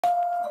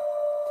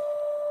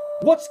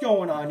What's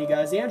going on, you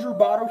guys? Andrew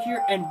Botto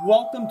here, and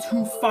welcome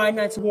to Five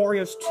Nights at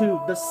Warios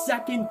 2, the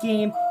second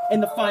game in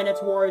the Five Nights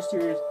at Warios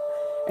series.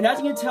 And as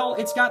you can tell,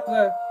 it's got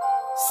the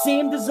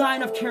same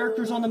design of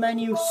characters on the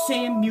menu,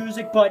 same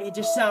music, but it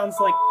just sounds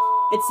like,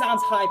 it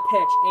sounds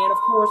high-pitched. And of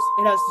course,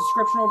 it has a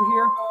description over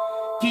here.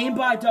 Game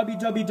by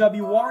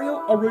www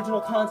Wario,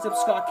 original concept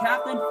Scott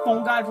Kaplan,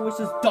 phone guy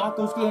voices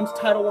Docko's Games,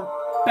 title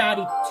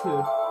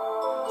Battitude.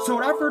 So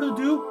without further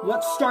ado,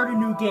 let's start a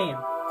new game.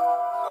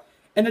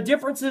 And the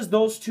difference is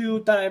those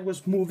two that I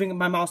was moving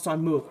my mouse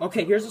on move.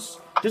 Okay, here's this,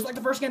 just like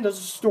the first game, there's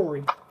a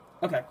story.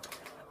 Okay.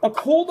 A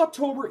cold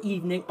October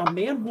evening, a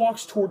man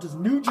walks towards his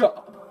new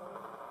job.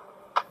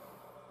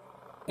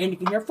 And you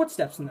can hear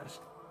footsteps in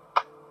this.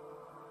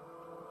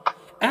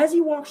 As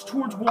he walks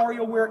towards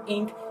WarioWare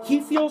Inc.,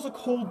 he feels a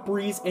cold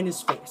breeze in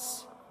his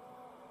face.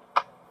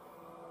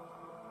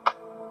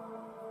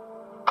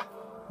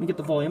 Let me get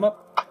the volume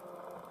up.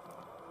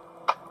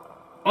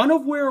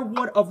 Unaware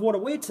of what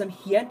awaits him,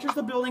 he enters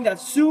the building that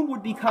soon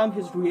would become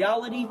his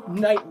reality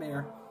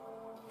nightmare.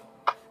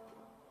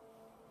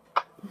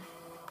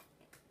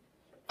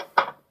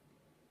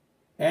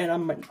 And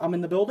I'm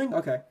in the building?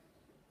 Okay.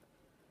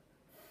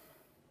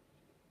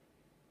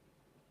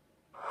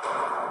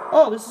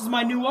 Oh, this is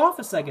my new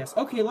office, I guess.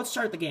 Okay, let's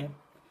start the game.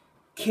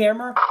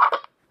 Camera.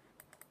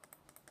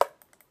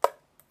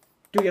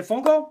 Do we get a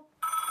phone call?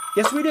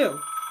 Yes, we do.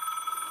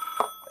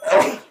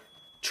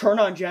 Turn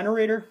on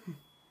generator.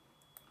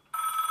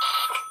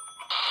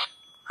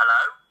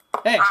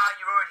 Hey. You're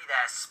already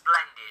there.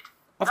 Splendid.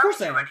 Of course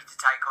I am. Ready to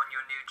take on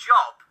your new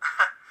job.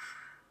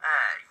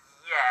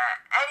 Yeah.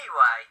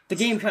 Anyway. The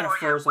game kind of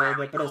froze a little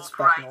bit, but it's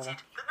back normal. The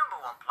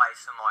 #1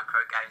 place for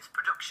micro games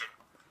production.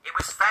 It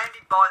was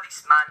founded by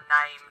this man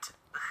named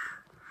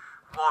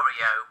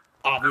Wario.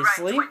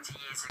 Obviously. Around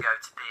 20 years ago,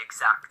 to be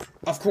exact.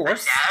 Of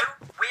course.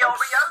 And now we are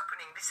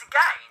reopening this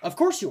again. Of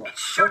course you are. It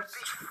should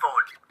be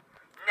fun.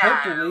 Now,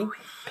 hopefully.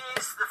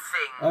 Here's the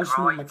thing. I'll just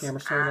move right? my camera.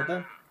 Sorry about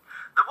that.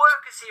 The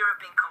workers here have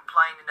been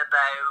complaining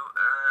about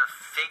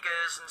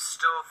figures and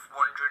stuff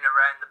wandering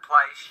around the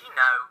place, you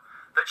know,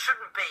 that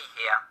shouldn't be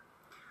here.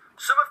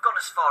 Some have gone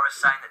as far as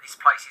saying that this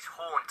place is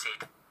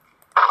haunted.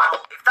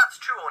 Well, if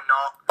that's true or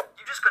not,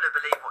 you've just got to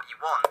believe what you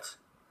want.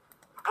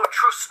 But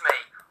trust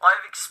me, I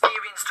have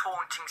experienced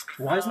hauntings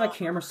before. Why does my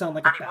camera sound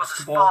like a basketball? And it was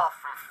as far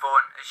from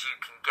fun as you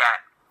can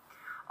get.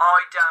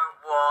 I don't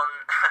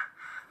want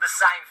the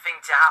same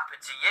thing to happen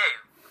to you.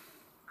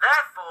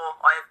 Therefore,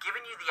 I have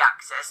given you the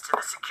access to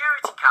the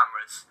security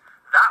cameras.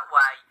 That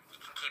way, you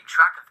can keep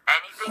track of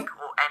anything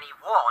or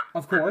anyone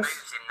that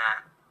moves in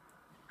there.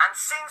 And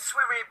since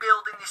we're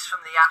rebuilding this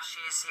from the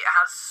ashes, it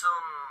has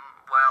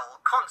some,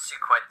 well,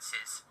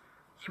 consequences.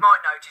 You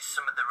might notice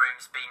some of the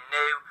rooms being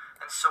new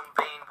and some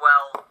being,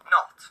 well,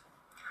 not.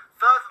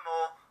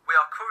 Furthermore, we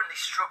are currently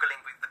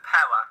struggling with the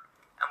power,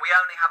 and we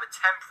only have a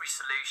temporary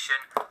solution,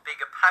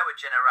 being a power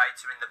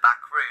generator in the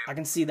back room. I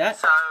can see that.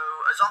 So,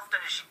 as often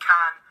as you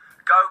can,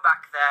 go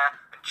back there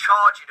and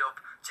charge it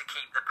up to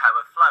keep the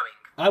power flowing.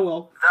 I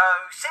will.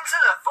 Though, since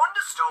there's a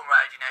thunderstorm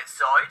raging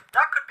outside,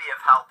 that could be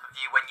of help of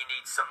you when you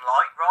need some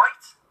light,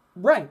 right?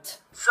 Right.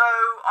 So,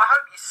 I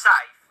hope you're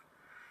safe.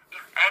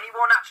 If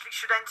anyone actually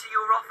should enter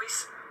your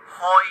office,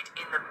 hide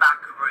in the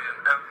back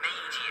room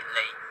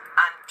immediately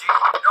and do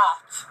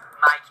not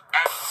make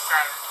any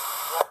sound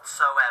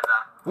whatsoever.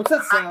 What's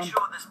that sound? Make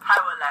sure there's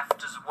power left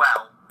as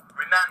well.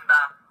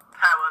 Remember,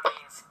 power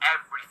means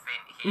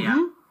everything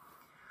here.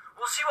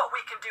 We'll see what we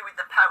can do with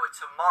the power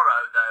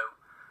tomorrow, though.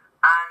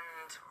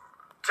 And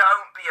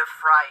don't be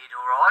afraid,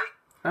 alright?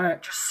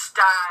 Alright. Just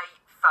stay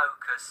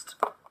focused.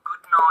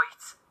 Good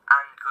night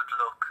and good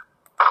luck.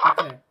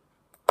 Okay.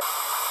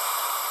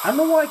 I don't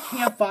know why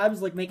Cam 5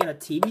 is like making a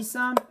TV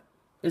sound.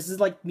 This is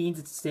like means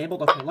it's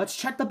disabled. Okay, let's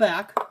check the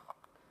back.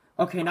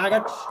 Okay, now I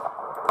got...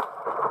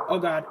 Oh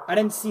god, I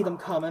didn't see them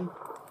coming.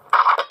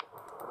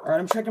 Alright,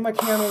 I'm checking my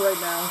camera right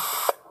now.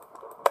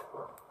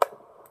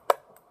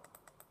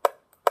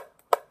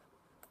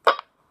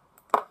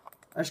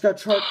 I just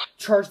gotta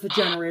charge the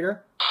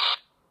generator.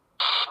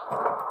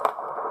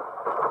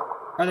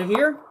 Are they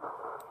here?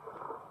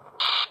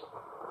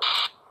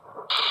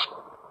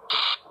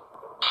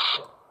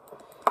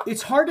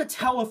 It's hard to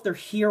tell if they're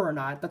here or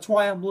not. That's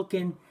why I'm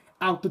looking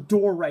out the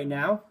door right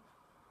now.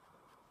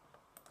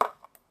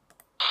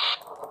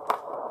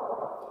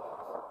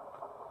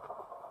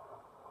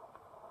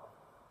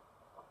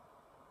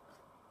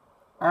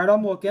 Alright,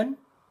 I'm looking.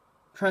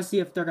 Trying to see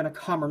if they're gonna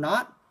come or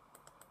not.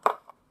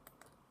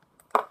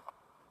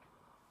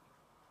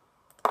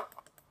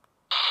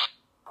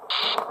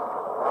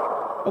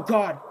 Oh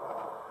god.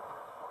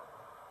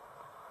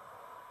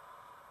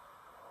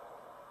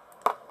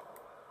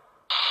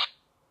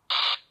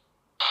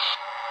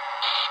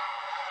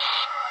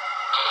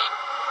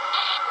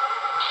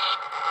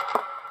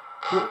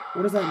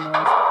 What is that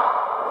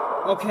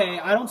noise? Okay,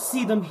 I don't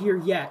see them here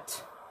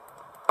yet.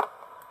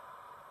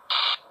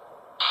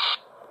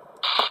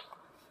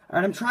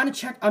 Alright,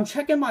 I'm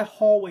checking my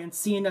hallway and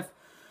seeing if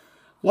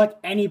like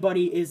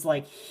anybody is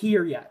like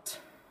here yet.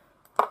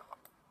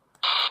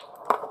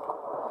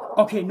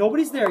 Okay,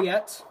 nobody's there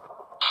yet.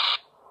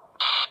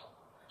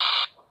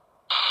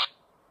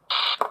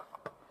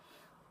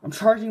 I'm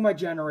charging my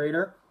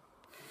generator.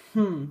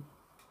 Alright,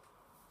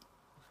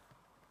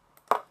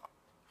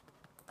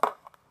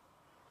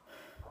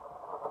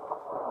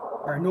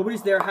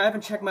 nobody's there. I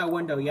haven't checked my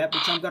window yet,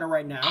 which I'm gonna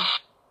right now.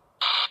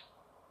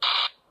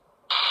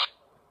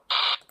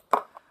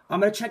 I'm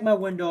gonna check my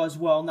window as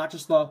well, not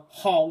just the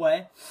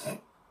hallway.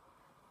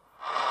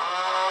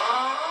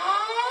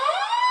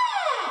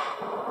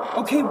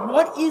 Okay,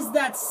 what is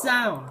that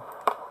sound?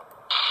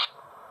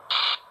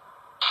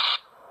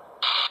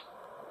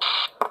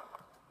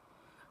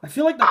 I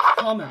feel like they're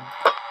coming.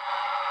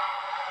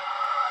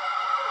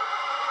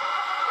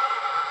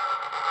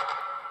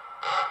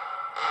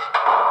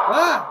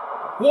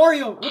 Ah!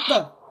 Wario, what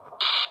the?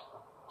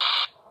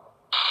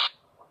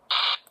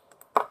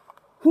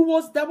 Who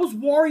was, that was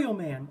Wario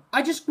Man.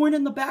 I just went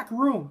in the back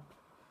room.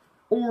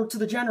 Or to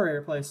the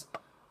generator place.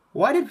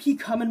 Why did he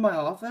come in my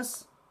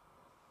office?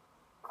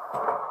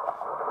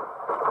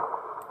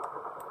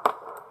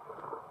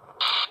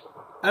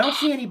 I don't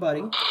see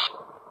anybody.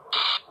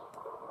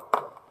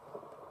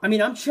 I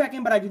mean, I'm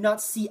checking, but I do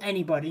not see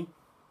anybody.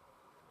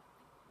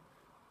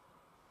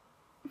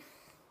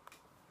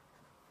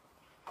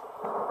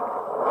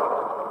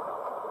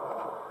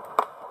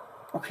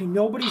 Okay,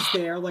 nobody's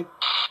there, like...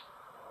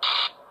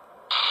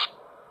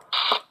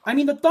 I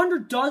mean, the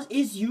thunder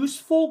is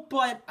useful,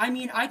 but, I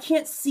mean, I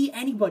can't see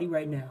anybody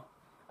right now.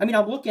 I mean,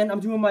 I'm looking, I'm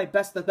doing my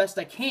best, the best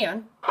I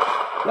can.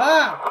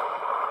 Ah!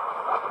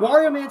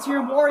 Wario Man's here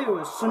and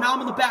Wario is, so now I'm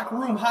in the back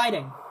room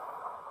hiding.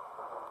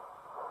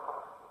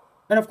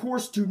 And of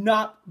course, do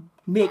not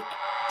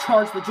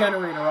charge the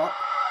generator up.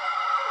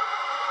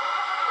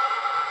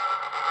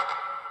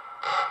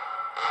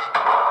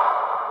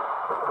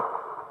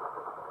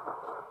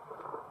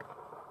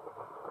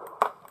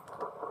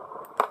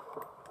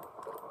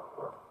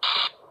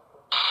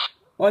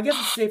 Well, I guess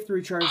it's safe to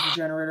recharge the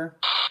generator.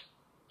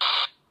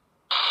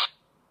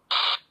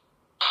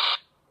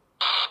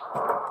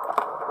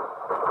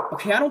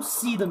 Okay, I don't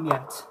see them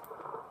yet.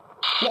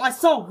 Well, I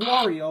saw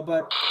Wario,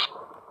 but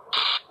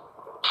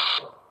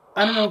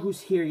I don't know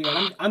who's here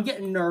yet. I'm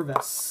getting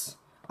nervous.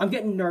 I'm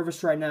getting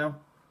nervous right now.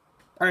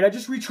 Alright, I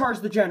just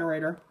recharged the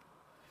generator.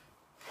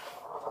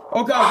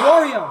 Oh god,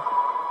 Wario!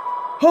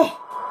 Oh!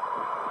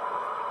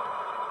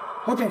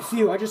 Okay,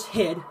 phew, I just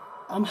hid.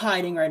 I'm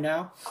hiding right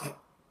now.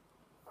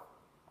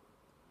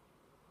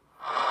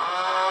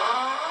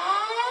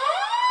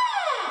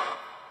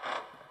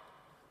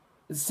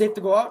 Is it safe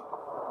to go out?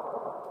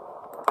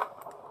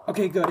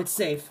 Okay, good, it's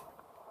safe.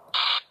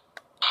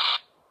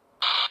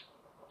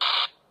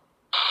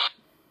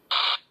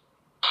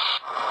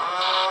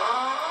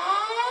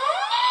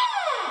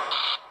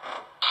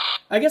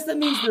 I guess that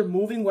means they're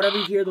moving whenever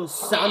you hear those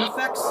sound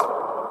effects.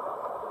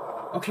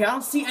 Okay, I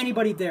don't see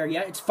anybody there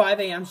yet. It's 5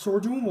 a.m., so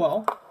we're doing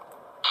well.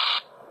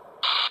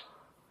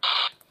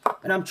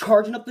 And I'm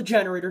charging up the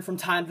generator from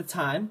time to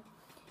time.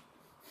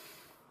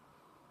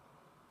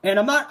 And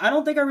I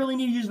don't think I really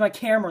need to use my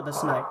camera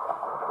this night.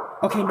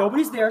 Okay,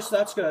 nobody's there, so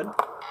that's good.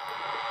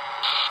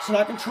 So now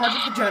I can charge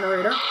up the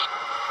generator.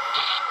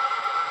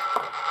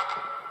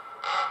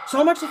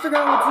 So I'm actually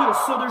figuring out what to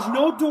do. So there's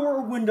no door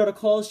or window to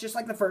close, just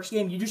like the first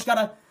game. You just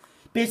gotta,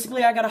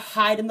 basically I gotta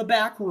hide in the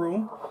back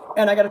room,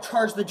 and I gotta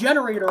charge the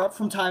generator up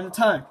from time to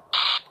time.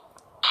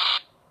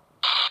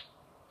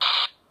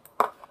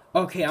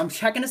 Okay, I'm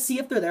checking to see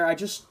if they're there. I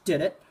just did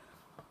it.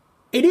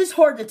 It is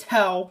hard to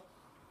tell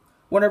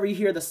whenever you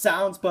hear the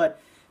sounds, but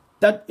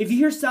that if you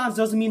hear sounds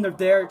doesn't mean they're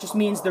there, it just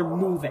means they're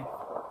moving.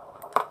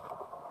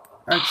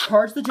 Alright,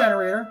 charge the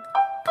generator.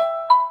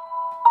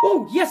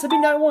 Oh, yes, I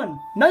beat that one.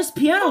 Nice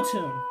piano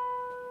tune.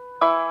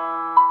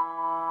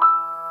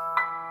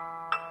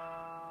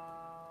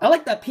 I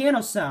like that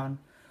piano sound.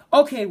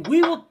 Okay,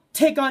 we will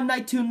take on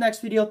Night 2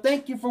 next video.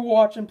 Thank you for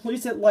watching.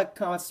 Please hit like,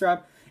 comment,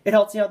 subscribe. It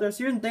helps me out there,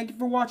 and thank you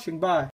for watching. Bye.